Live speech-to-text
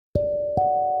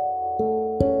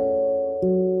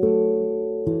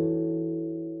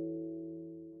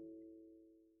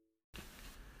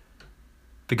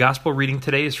The gospel reading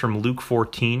today is from Luke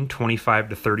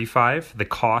 14:25-35, the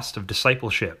cost of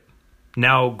discipleship.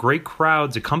 Now great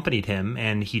crowds accompanied him,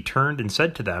 and he turned and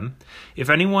said to them, "If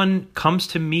anyone comes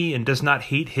to me and does not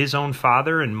hate his own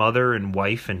father and mother and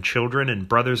wife and children and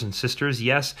brothers and sisters,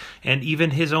 yes, and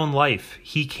even his own life,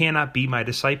 he cannot be my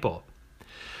disciple.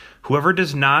 Whoever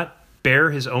does not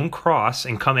bear his own cross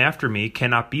and come after me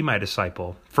cannot be my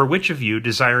disciple. For which of you,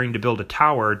 desiring to build a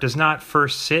tower, does not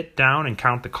first sit down and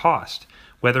count the cost,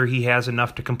 whether he has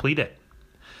enough to complete it?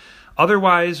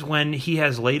 Otherwise, when he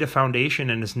has laid a foundation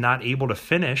and is not able to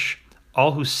finish,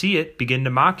 all who see it begin to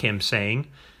mock him, saying,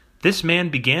 'This man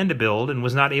began to build and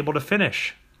was not able to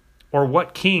finish.' Or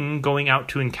what king, going out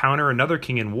to encounter another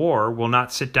king in war, will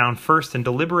not sit down first and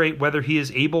deliberate whether he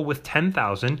is able with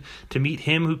 10,000 to meet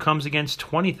him who comes against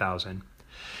 20,000?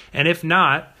 And if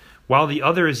not, while the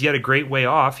other is yet a great way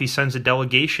off, he sends a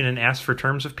delegation and asks for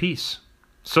terms of peace.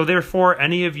 So therefore,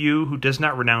 any of you who does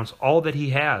not renounce all that he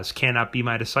has cannot be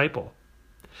my disciple.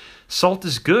 Salt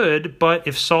is good, but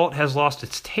if salt has lost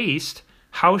its taste,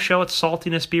 how shall its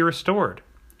saltiness be restored?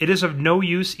 It is of no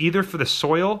use either for the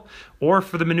soil or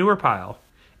for the manure pile.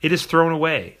 It is thrown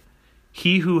away.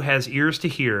 He who has ears to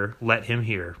hear, let him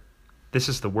hear." This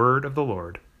is the word of the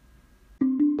Lord.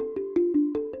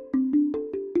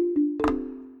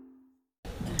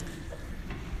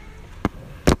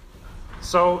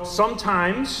 So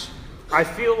sometimes I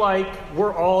feel like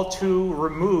we're all too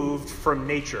removed from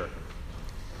nature.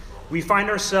 We find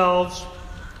ourselves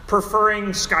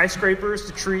preferring skyscrapers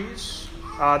to trees,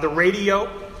 the radio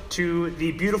to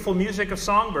the beautiful music of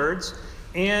songbirds,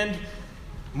 and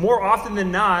more often than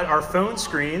not, our phone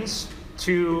screens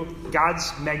to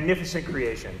God's magnificent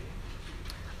creation.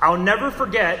 I'll never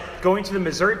forget going to the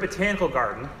Missouri Botanical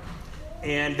Garden,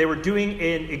 and they were doing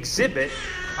an exhibit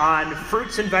on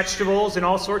fruits and vegetables and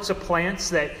all sorts of plants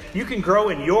that you can grow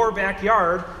in your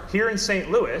backyard here in St.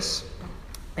 Louis.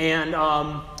 And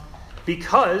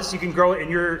because you can grow it in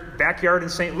your backyard in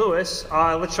St. Louis,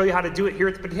 let's show you how to do it here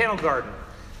at the Botanical Garden.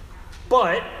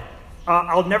 But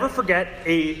I'll never forget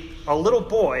a little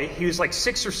boy. He was like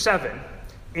 6 or 7,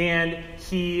 and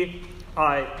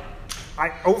I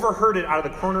overheard it out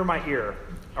of the corner of my ear.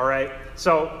 All right,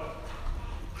 so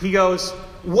he goes,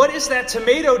 "What is that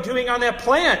tomato doing on that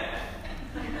plant?"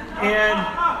 And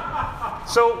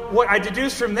so what I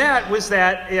deduced from that was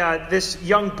that this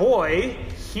young boy,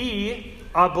 he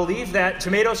believed that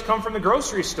tomatoes come from the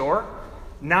grocery store,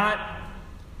 not,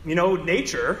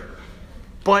 nature.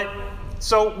 But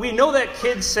so we know that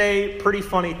kids say pretty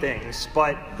funny things,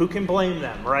 but who can blame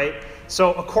them, right?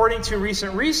 So according to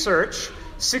recent research,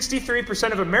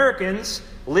 63% of Americans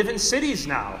live in cities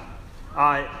now.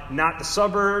 Not the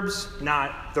suburbs,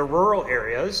 not the rural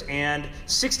areas. And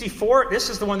this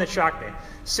is the one that shocked me,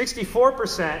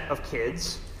 64% of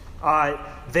kids,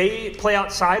 they play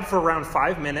outside for around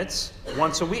 5 minutes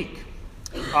once a week.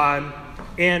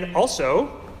 And also,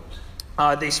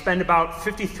 they spend about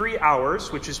 53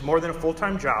 hours, which is more than a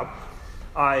full-time job,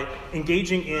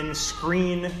 engaging in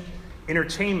screen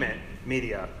entertainment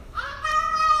media.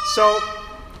 So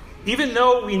even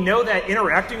though we know that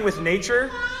interacting with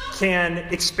nature can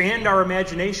expand our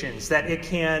imaginations, that it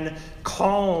can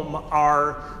calm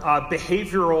our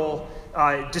behavioral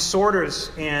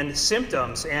disorders and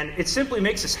symptoms, and it simply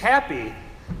makes us happy,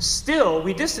 still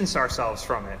we distance ourselves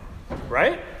from it,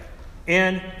 right?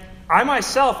 And I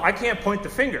myself, I can't point the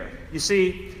finger. You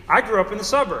see, I grew up in the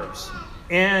suburbs,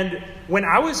 and when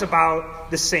I was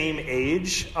about the same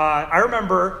age, I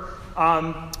remember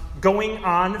going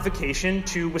on vacation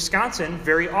to Wisconsin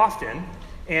very often.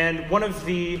 And one of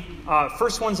the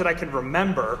first ones that I can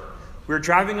remember, we were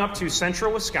driving up to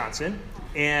central Wisconsin,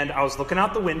 and I was looking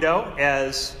out the window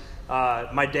as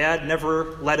my dad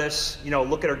never let us,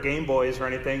 look at our Game Boys or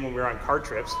anything when we were on car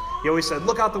trips. He always said,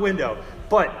 "Look out the window."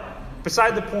 But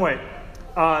beside the point,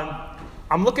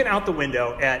 I'm looking out the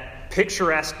window at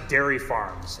picturesque dairy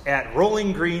farms, at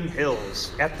rolling green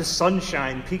hills, at the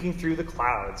sunshine peeking through the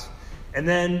clouds. And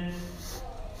then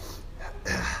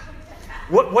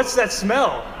what's that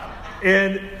smell?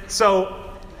 And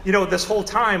so, this whole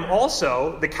time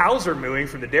also, the cows are mooing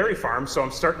from the dairy farm, so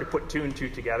I'm starting to put 2 and 2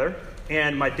 together.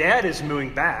 And my dad is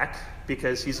mooing back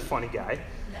because he's a funny guy.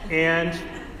 And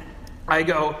I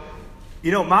go,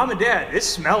 "Mom and Dad, it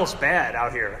smells bad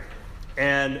out here."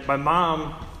 And my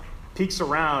mom peeks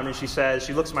around and she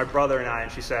looks at my brother and I,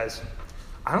 and she says,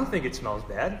 "I don't think it smells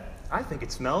bad. I think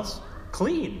it smells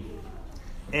clean."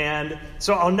 And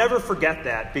so I'll never forget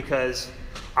that, because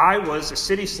I was a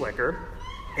city slicker,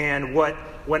 and what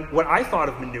I thought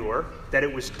of manure, that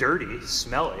it was dirty,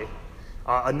 smelly,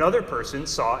 another person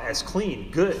saw as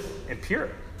clean, good, and pure.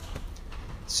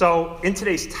 So in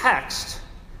today's text,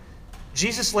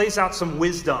 Jesus lays out some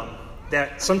wisdom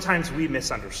that sometimes we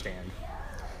misunderstand.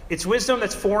 It's wisdom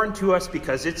that's foreign to us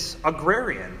because it's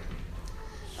agrarian.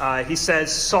 He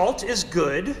says, salt is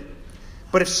good,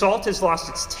 but if salt has lost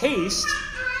its taste,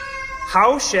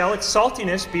 how shall its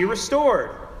saltiness be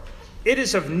restored? It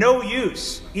is of no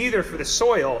use either for the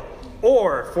soil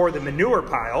or for the manure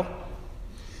pile.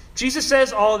 Jesus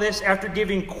says all this after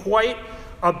giving quite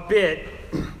a bit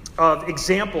of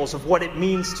examples of what it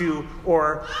means to,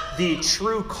 or the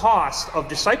true cost of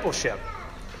discipleship.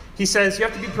 He says you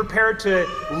have to be prepared to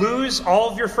lose all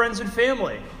of your friends and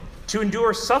family, to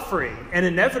endure suffering and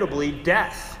inevitably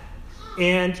death,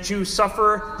 and to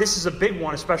suffer, this is a big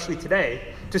one especially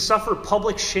today, to suffer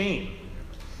public shame,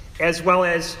 as well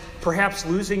as perhaps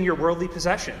losing your worldly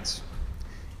possessions.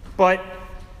 But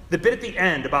the bit at the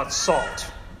end about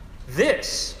salt,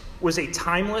 this was a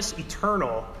timeless,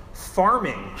 eternal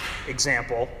farming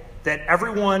example that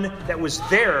everyone that was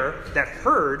there, that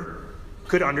heard,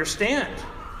 could understand.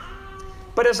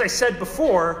 But as I said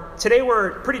before, today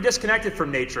we're pretty disconnected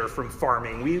from nature, from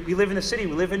farming. We live in a city,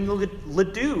 we live in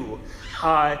Ladue.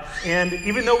 And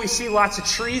even though we see lots of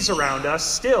trees around us,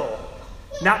 still,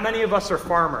 not many of us are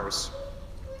farmers.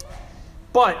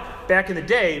 But back in the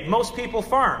day, most people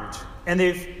farmed. And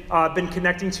they've been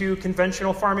connecting to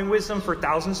conventional farming wisdom for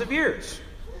thousands of years.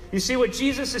 You see, what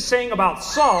Jesus is saying about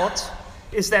salt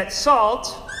is that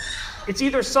salt, it's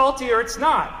either salty or it's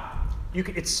not.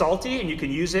 It's salty and you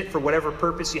can use it for whatever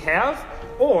purpose you have,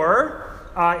 or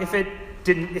if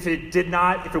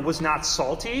it was not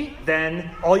salty, then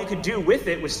all you could do with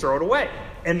it was throw it away.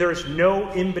 And there's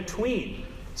no in between.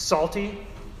 Salty,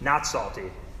 not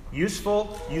salty.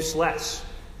 Useful, useless.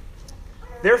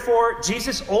 Therefore,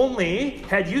 Jesus only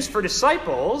had use for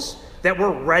disciples that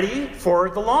were ready for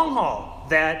the long haul,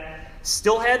 that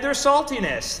still had their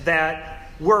saltiness, that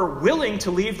were willing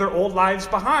to leave their old lives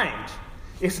behind.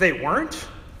 If they weren't,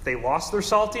 if they lost their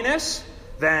saltiness,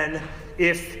 then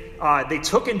if they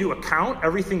took into account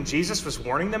everything Jesus was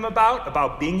warning them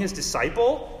about being his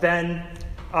disciple, then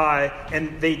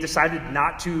and they decided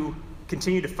not to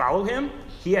continue to follow him,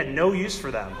 he had no use for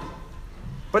them.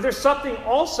 But there's something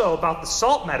also about the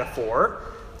salt metaphor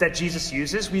that Jesus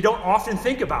uses we don't often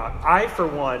think about. I, for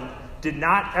one, did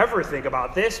not ever think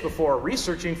about this before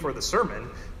researching for the sermon,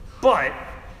 but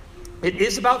it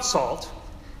is about salt.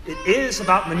 It is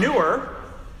about manure,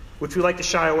 which we like to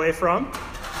shy away from,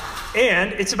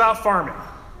 and it's about farming.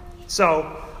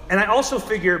 So, and I also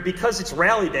figure because it's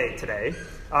Rally Day today,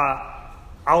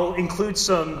 I'll include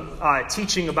some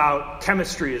teaching about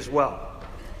chemistry as well.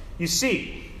 You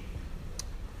see,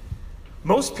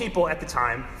 most people at the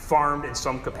time farmed in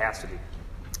some capacity,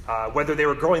 whether they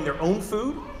were growing their own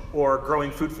food or growing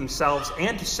food for themselves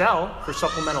and to sell for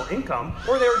supplemental income,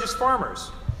 or they were just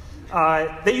farmers.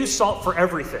 They used salt for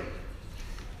everything.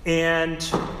 And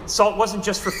salt wasn't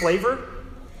just for flavor.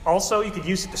 Also, you could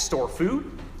use it to store food.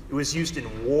 It was used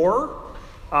in war.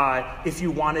 If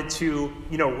you wanted to,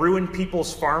 ruin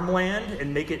people's farmland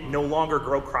and make it no longer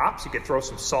grow crops, you could throw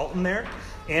some salt in there.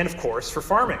 And, of course, for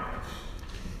farming.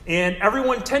 And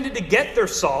everyone tended to get their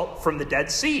salt from the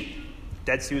Dead Sea.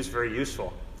 Dead Sea was very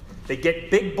useful. They'd get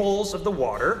big bowls of the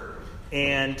water,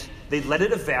 and they'd let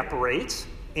it evaporate,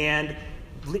 and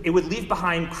it would leave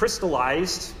behind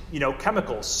crystallized,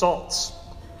 chemicals, salts,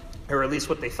 or at least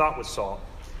what they thought was salt.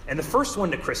 And the first one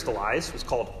to crystallize was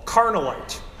called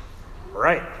carnallite. All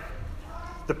right.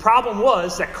 The problem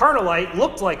was that carnallite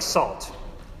looked like salt,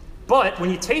 but when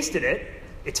you tasted it,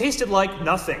 it tasted like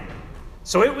nothing.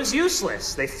 So it was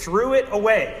useless. They threw it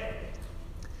away.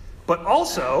 But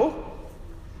also,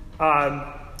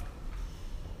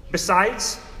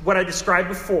 besides what I described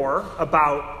before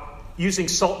about using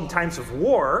salt in times of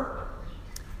war,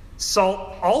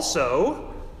 salt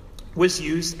also was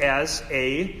used as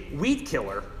a weed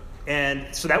killer.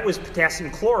 And so that was potassium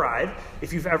chloride.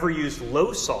 If you've ever used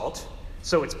low salt,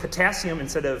 so it's potassium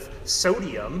instead of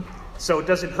sodium, so it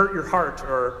doesn't hurt your heart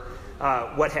or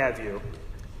what have you.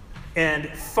 And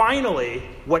finally,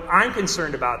 what I'm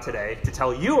concerned about today, to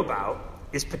tell you about,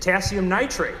 is potassium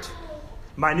nitrate,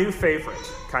 my new favorite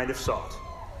kind of salt.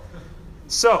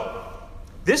 So,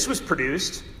 this was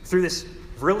produced through this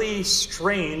really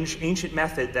strange ancient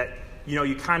method that,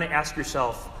 you kind of ask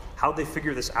yourself, how'd they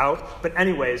figure this out? But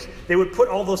anyways, they would put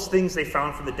all those things they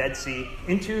found from the Dead Sea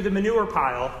into the manure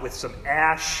pile with some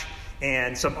ash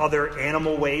and some other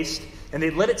animal waste, and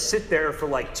they'd let it sit there for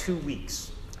like 2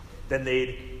 weeks. Then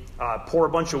they'd pour a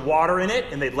bunch of water in it,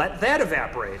 and they'd let that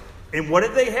evaporate. And what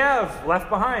did they have left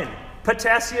behind?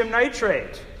 Potassium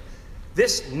nitrate.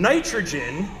 This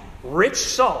nitrogen-rich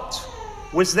salt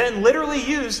was then literally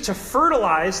used to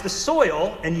fertilize the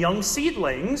soil and young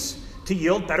seedlings to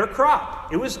yield better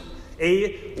crop. It was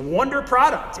a wonder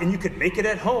product, and you could make it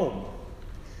at home.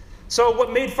 So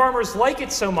what made farmers like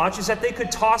it so much is that they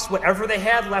could toss whatever they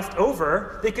had left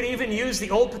over. They could even use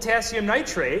the old potassium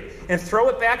nitrate and throw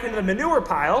it back into the manure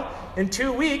pile. In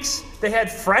 2 weeks, they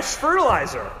had fresh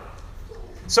fertilizer.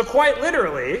 So quite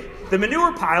literally, the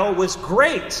manure pile was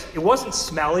great. It wasn't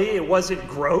smelly. It wasn't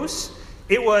gross.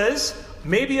 It was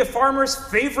maybe a farmer's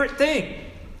favorite thing.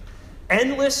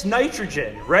 Endless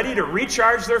nitrogen, ready to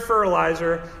recharge their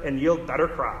fertilizer and yield better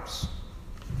crops.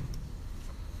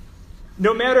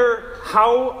 No matter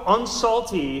how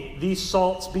unsalty these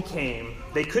salts became,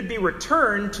 they could be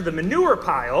returned to the manure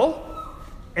pile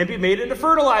and be made into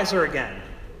fertilizer again.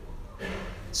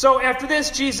 So after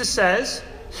this, Jesus says,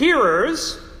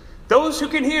 hearers, those who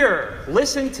can hear,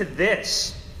 listen to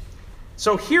this.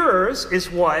 So hearers is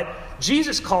what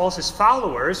Jesus calls his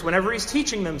followers whenever he's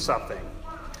teaching them something.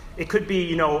 It could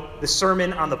be, the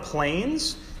Sermon on the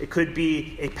Plains. It could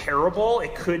be a parable.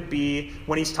 It could be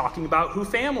when he's talking about who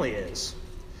family is.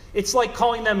 It's like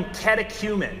calling them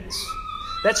catechumens.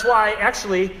 That's why,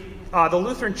 actually, the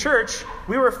Lutheran Church,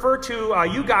 we refer to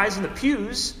you guys in the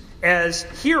pews as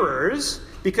hearers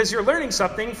because you're learning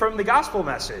something from the gospel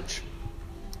message,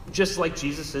 just like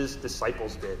Jesus'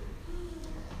 disciples did.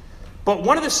 But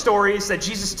one of the stories that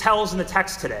Jesus tells in the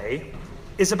text today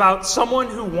is about someone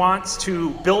who wants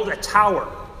to build a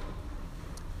tower.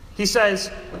 He says,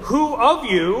 who of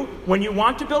you, when you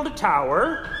want to build a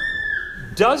tower,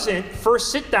 doesn't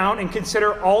first sit down and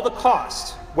consider all the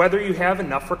cost, whether you have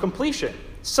enough for completion,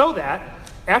 so that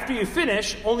after you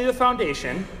finish only the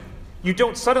foundation, you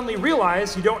don't suddenly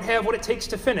realize you don't have what it takes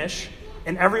to finish,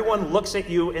 and everyone looks at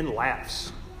you and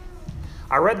laughs.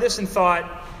 I read this and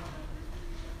thought,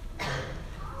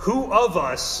 who of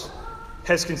us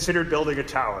has considered building a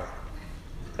tower?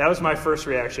 That was my first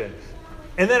reaction.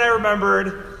 And then I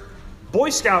remembered Boy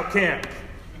Scout camp.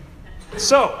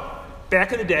 So,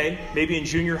 back in the day, maybe in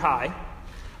junior high,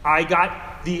 I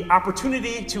got the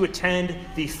opportunity to attend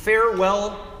the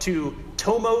Farewell to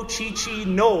Tomo Chi Chi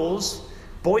Knolls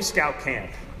Boy Scout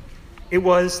camp. It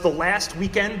was the last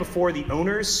weekend before the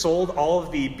owners sold all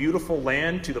of the beautiful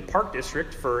land to the park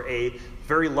district for a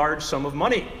very large sum of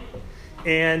money.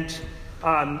 And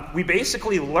we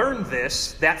basically learned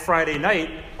this that Friday night,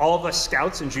 all of us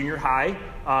scouts in junior high,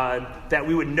 that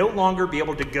we would no longer be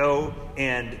able to go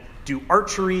and do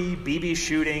archery, BB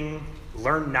shooting,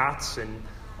 learn knots, and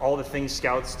all the things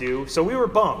scouts do. So we were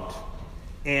bummed.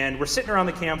 And we're sitting around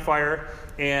the campfire,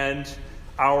 and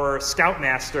our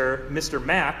scoutmaster, Mr.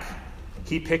 Mack,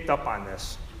 he picked up on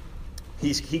this.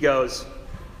 He goes,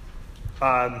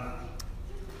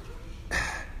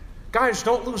 guys,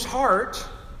 don't lose heart.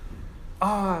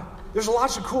 There's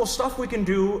lots of cool stuff we can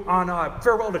do on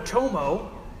Farewell to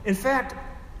Tomo. In fact,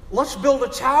 let's build a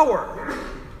tower.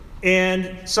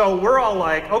 And so we're all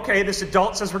like, okay, this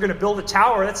adult says we're going to build a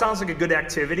tower. That sounds like a good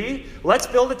activity. Let's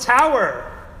build a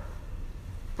tower.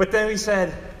 But then we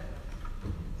said,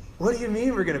 what do you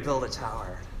mean we're going to build a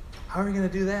tower? How are we going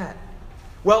to do that?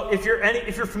 Well, if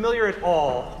you're familiar at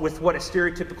all with what a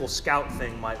stereotypical scout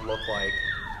thing might look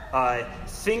like,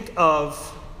 think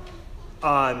of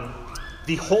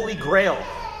the holy grail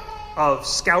of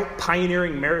Scout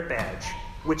Pioneering Merit Badge,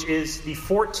 which is the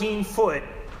 14-foot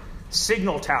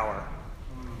signal tower.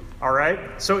 All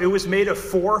right? So it was made of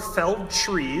 4 felled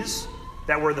trees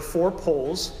that were the 4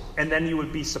 poles, and then you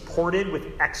would be supported with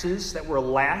X's that were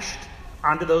lashed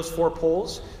onto those 4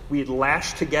 poles. We had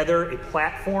lashed together a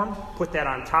platform, put that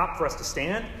on top for us to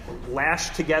stand,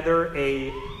 lashed together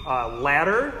a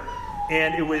ladder,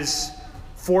 and it was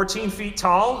 14 feet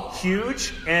tall,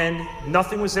 huge, and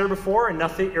nothing was there before, and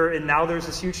now there's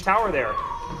this huge tower there.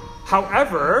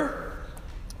 However,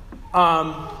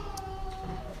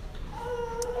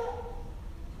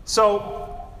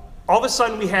 so all of a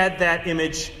sudden we had that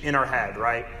image in our head,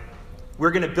 right?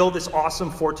 We're going to build this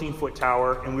awesome 14-foot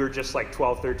tower, and we were just like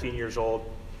 12, 13 years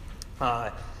old.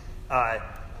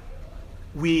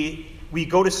 We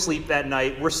go to sleep that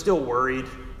night. We're still worried.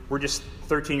 We're just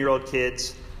 13-year-old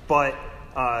kids, but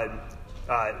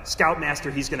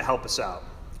Scoutmaster, he's going to help us out.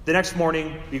 The next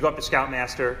morning, we go up to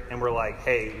Scoutmaster, and we're like,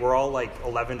 hey, we're all like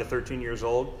 11 to 13 years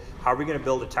old. How are we going to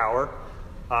build a tower?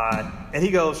 And he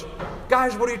goes,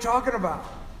 guys, what are you talking about?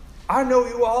 I know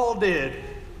you all did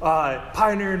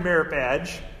Pioneering Merit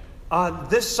Badge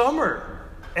this summer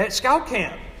at Scout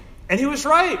Camp. And he was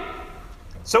right.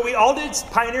 So we all did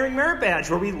Pioneering Merit Badge,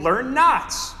 where we learn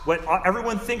knots, what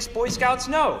everyone thinks Boy Scouts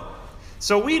know.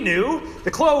 So we knew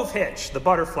the clove hitch, the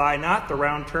butterfly knot, the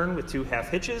round turn with 2 half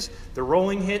hitches, the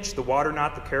rolling hitch, the water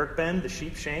knot, the carrot bend, the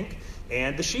sheep shank,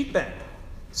 and the sheep bend.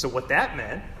 So what that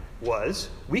meant was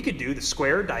we could do the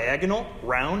square, diagonal,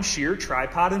 round, shear,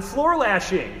 tripod, and floor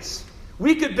lashings.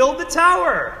 We could build the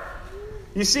tower.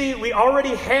 You see, we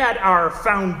already had our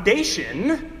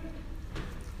foundation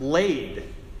laid.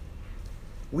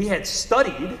 We had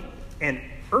studied and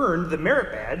earned the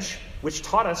merit badge, which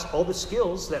taught us all the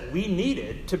skills that we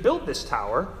needed to build this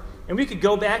tower. And we could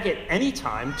go back at any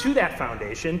time to that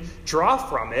foundation, draw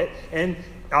from it, and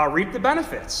reap the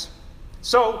benefits.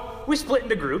 So we split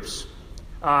into groups.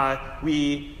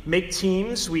 We make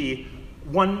teams.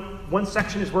 One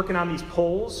section is working on these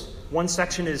poles. One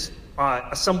section is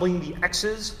assembling the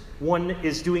X's. One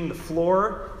is doing the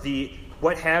floor, the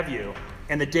what have you.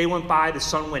 And the day went by, the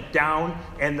sun went down,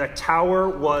 and the tower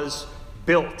was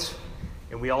built.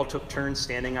 And we all took turns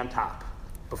standing on top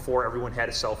before everyone had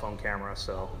a cell phone camera,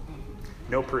 so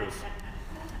no proof.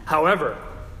 However,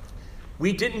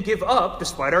 we didn't give up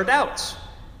despite our doubts.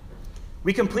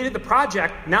 We completed the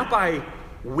project not by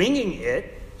winging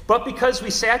it, but because we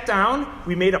sat down,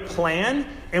 we made a plan,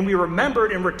 and we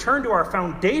remembered and returned to our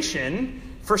foundation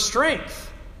for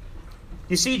strength.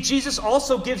 You see, Jesus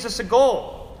also gives us a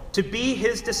goal, to be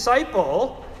his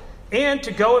disciple and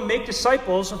to go and make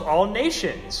disciples of all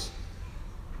nations.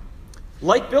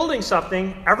 Like building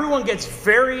something, everyone gets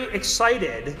very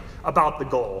excited about the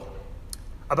goal,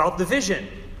 about the vision,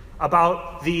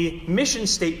 about the mission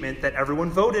statement that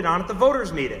everyone voted on at the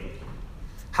voters' meeting.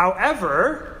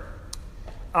 However,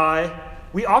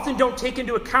 we often don't take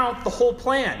into account the whole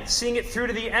plan, seeing it through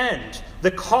to the end,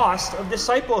 the cost of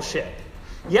discipleship.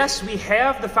 Yes, we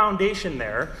have the foundation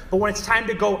there, but when it's time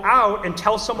to go out and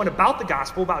tell someone about the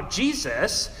gospel, about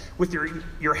Jesus, with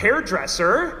your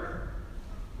hairdresser,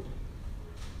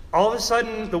 all of a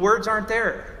sudden, the words aren't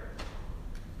there.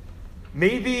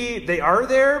 Maybe they are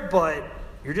there, but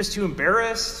you're just too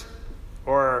embarrassed,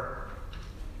 or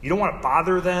you don't want to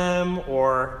bother them,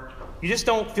 or you just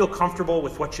don't feel comfortable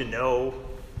with what you know.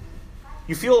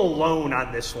 You feel alone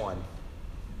on this one.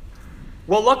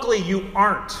 Well, luckily, you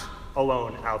aren't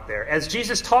alone out there. As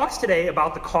Jesus talks today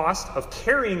about the cost of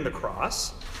carrying the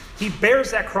cross, he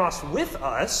bears that cross with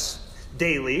us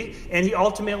daily, and he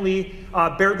ultimately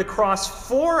bared the cross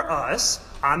for us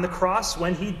on the cross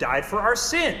when he died for our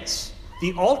sins.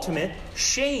 The ultimate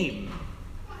shame.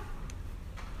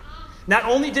 Not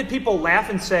only did people laugh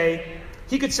and say,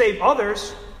 he could save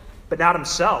others, but not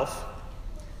himself.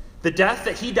 The death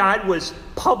that he died was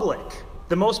public,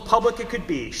 the most public it could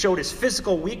be, showed his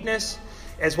physical weakness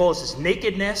as well as his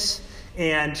nakedness,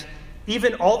 and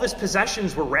even all of his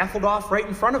possessions were raffled off right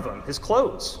in front of him, his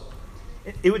clothes.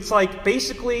 It was like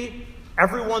basically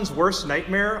everyone's worst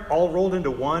nightmare all rolled into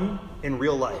one in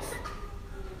real life.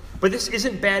 But this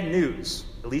isn't bad news,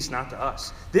 at least not to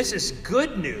us. This is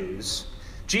good news.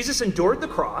 Jesus endured the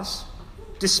cross,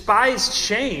 despised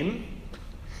shame,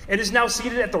 and is now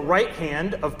seated at the right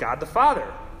hand of God the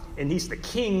Father. And he's the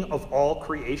King of all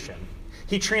creation.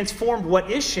 He transformed what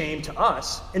is shame to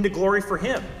us into glory for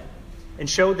him and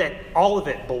showed that all of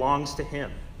it belongs to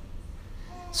him.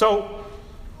 So,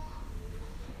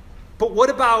 but what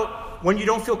about when you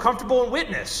don't feel comfortable in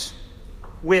witness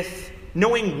with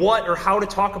knowing what or how to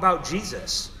talk about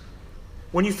Jesus?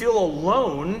 When you feel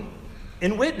alone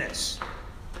in witness?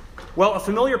 Well, a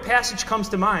familiar passage comes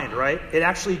to mind, right?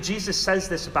 Jesus says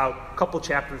this about a couple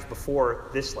chapters before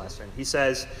this lesson. He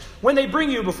says, when they bring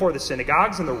you before the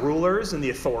synagogues and the rulers and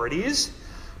the authorities,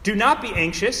 do not be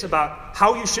anxious about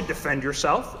how you should defend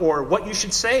yourself or what you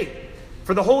should say.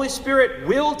 For the Holy Spirit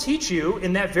will teach you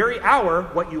in that very hour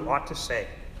what you ought to say.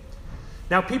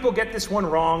 Now, people get this one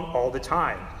wrong all the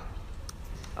time.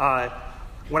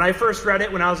 When I first read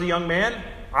it when I was a young man,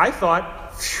 I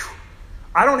thought, phew,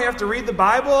 I don't have to read the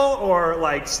Bible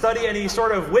or study any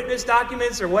sort of witness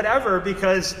documents or whatever,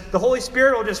 because the Holy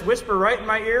Spirit will just whisper right in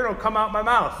my ear and it'll come out my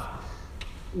mouth.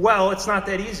 Well, it's not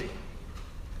that easy.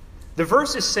 The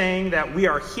verse is saying that we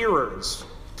are hearers,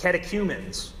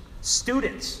 catechumens,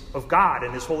 students of God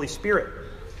and his Holy Spirit.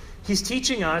 He's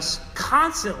teaching us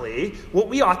constantly what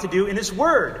we ought to do in his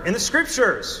word, in the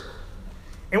scriptures.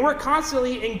 And we're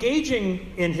constantly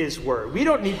engaging in his word. We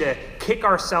don't need to kick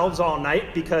ourselves all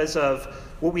night because of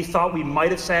what we thought we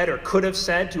might have said or could have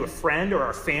said to a friend or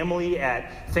our family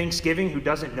at Thanksgiving who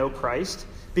doesn't know Christ,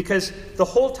 because the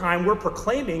whole time we're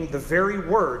proclaiming the very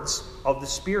words of the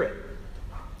Spirit.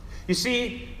 You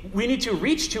see, we need to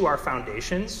reach to our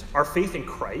foundations, our faith in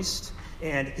Christ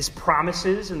and his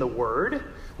promises in the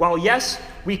word. While yes,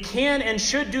 we can and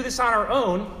should do this on our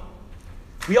own,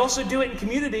 we also do it in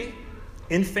community,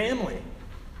 in family.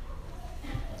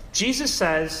 Jesus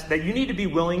says that you need to be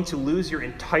willing to lose your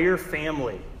entire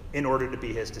family in order to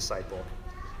be his disciple.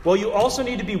 Well, you also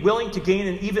need to be willing to gain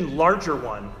an even larger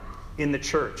one in the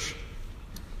church,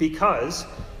 because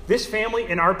this family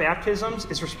in our baptisms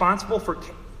is responsible for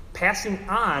passing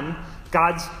on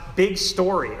God's big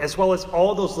story, as well as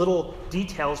all those little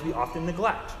details we often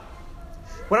neglect.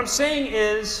 What I'm saying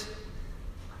is,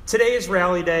 today is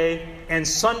Rally Day, and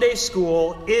Sunday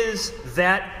school is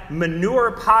that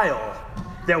manure pile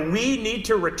that we need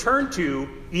to return to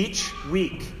each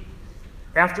week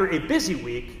after a busy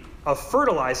week of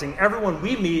fertilizing everyone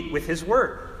we meet with his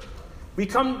word. We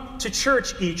come to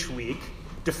church each week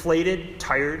deflated,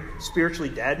 tired, spiritually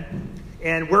dead,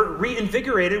 and we're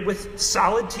reinvigorated with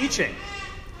solid teaching.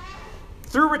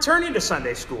 Through returning to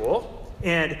Sunday school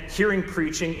and hearing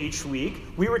preaching each week,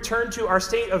 we return to our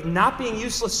state of not being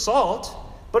useless salt,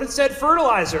 but instead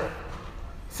fertilizer,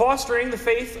 fostering the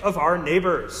faith of our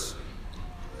neighbors.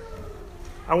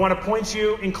 I want to point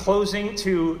you in closing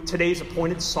to today's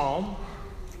appointed psalm.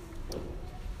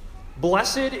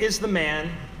 Blessed is the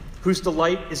man whose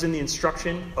delight is in the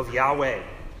instruction of Yahweh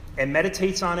and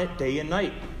meditates on it day and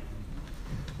night.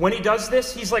 When he does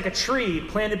this, he's like a tree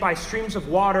planted by streams of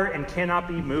water and cannot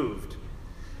be moved.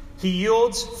 He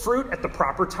yields fruit at the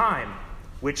proper time,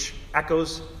 which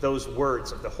echoes those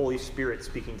words of the Holy Spirit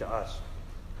speaking to us.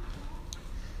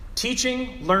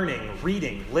 Teaching, learning,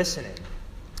 reading, listening,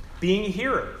 being a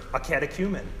hearer, a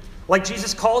catechumen, like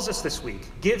Jesus calls us this week,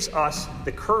 gives us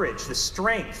the courage, the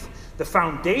strength, the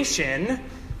foundation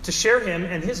to share him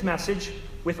and his message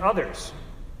with others.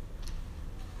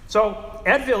 So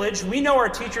at Village, we know our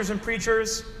teachers and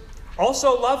preachers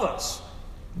also love us.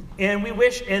 And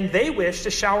they wish to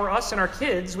shower us and our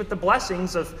kids with the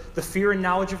blessings of the fear and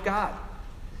knowledge of God.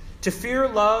 To fear,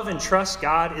 love, and trust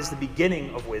God is the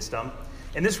beginning of wisdom.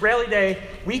 And this Rally Day,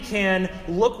 we can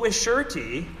look with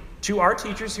surety to our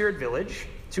teachers here at Village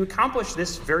to accomplish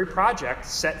this very project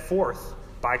set forth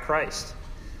by Christ.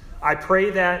 I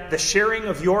pray that the sharing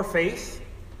of your faith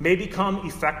may become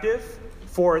effective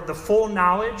for the full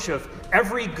knowledge of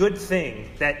every good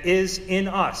thing that is in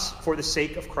us for the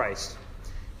sake of Christ.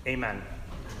 Amen.